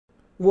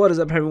What is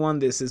up, everyone?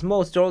 This is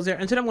Tutorials here,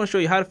 and today I'm going to show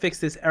you how to fix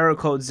this error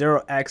code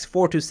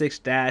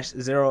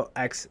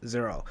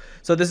 0x426-0x0.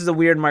 So this is a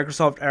weird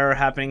Microsoft error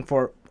happening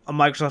for a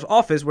Microsoft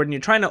Office when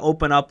you're trying to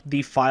open up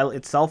the file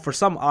itself for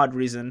some odd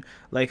reason.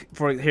 Like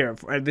for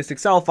this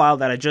Excel file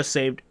that I just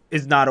saved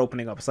is not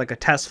opening up. It's like a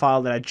test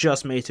file that I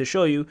just made to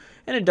show you,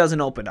 and it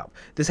doesn't open up.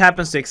 This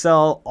happens to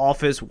Excel,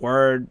 Office,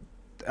 Word,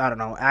 I don't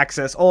know,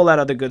 Access, all that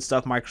other good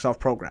stuff, Microsoft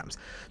programs.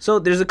 So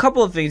there's a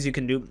couple of things you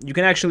can do. You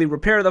can actually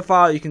repair the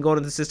file. You can go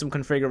to the system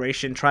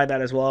configuration, try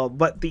that as well.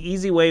 But the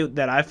easy way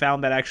that I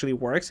found that actually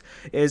works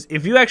is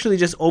if you actually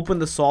just open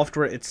the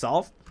software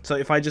itself. So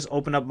if I just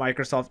open up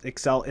Microsoft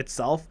Excel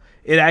itself,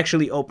 it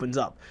actually opens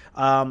up.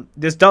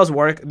 This does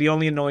work. The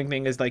only annoying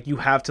thing is like you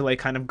have to like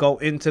kind of go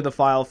into the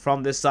file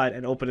from this side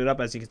and open it up.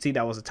 As you can see,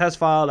 that was a test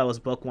file. That was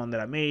book one that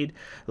I made.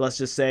 Let's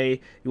just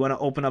say you want to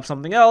open up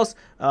something else.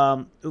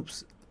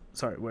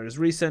 Sorry, where is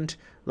recent?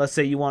 Let's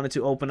say you wanted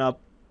to open up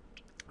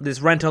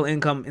this rental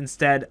income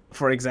instead,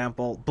 for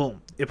example.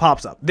 Boom, it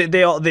pops up. They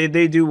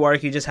do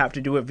work. You just have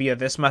to do it via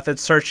this method,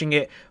 searching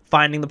it,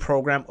 finding the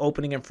program,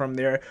 opening it from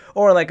there.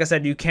 Or like I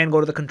said, you can go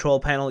to the control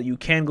panel. You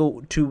can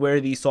go to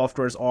where these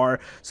softwares are.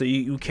 So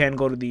you can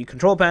go to the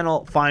control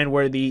panel, find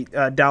where the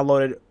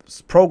downloaded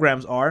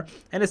programs are,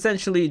 and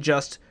essentially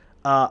just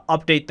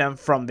update them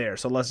from there.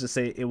 So let's just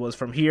say it was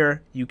from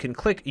here. You can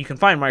click, you can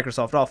find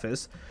Microsoft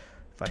Office,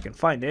 if I can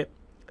find it.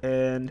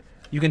 And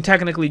you can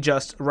technically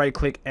just right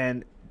click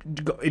and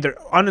go either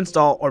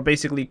uninstall or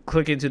basically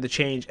click into the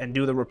change and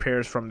do the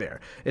repairs from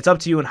there. It's up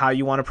to you and how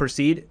you want to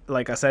proceed.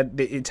 Like I said,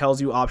 it tells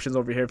you options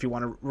over here if you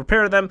want to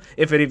repair them,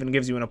 if it even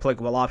gives you an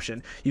applicable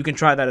option. You can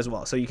try that as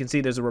well. So you can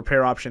see there's a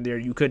repair option there.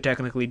 You could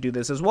technically do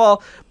this as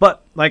well,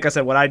 but like I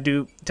said, what I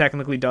do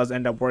technically does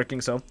end up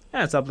working. So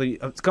yeah, it's up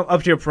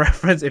to your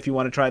preference if you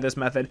want to try this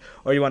method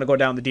or you want to go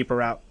down the deeper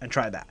route and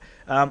try that.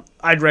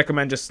 I'd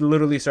recommend just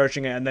literally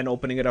searching it and then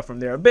opening it up from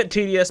there. A bit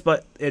tedious,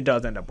 but it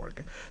does end up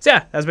working. So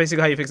yeah, that's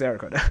basically how you fix the error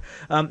code.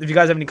 If you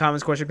guys have any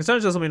comments, questions,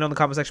 concerns, just let me know in the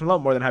comment section below.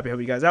 More than happy to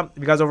help you guys out.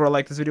 If you guys overall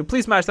like this video,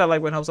 please smash that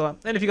like button, helps a lot.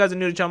 And if you guys are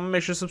new to the channel,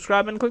 make sure to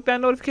subscribe and click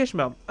that notification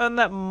bell. And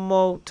that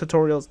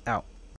Tutorials out.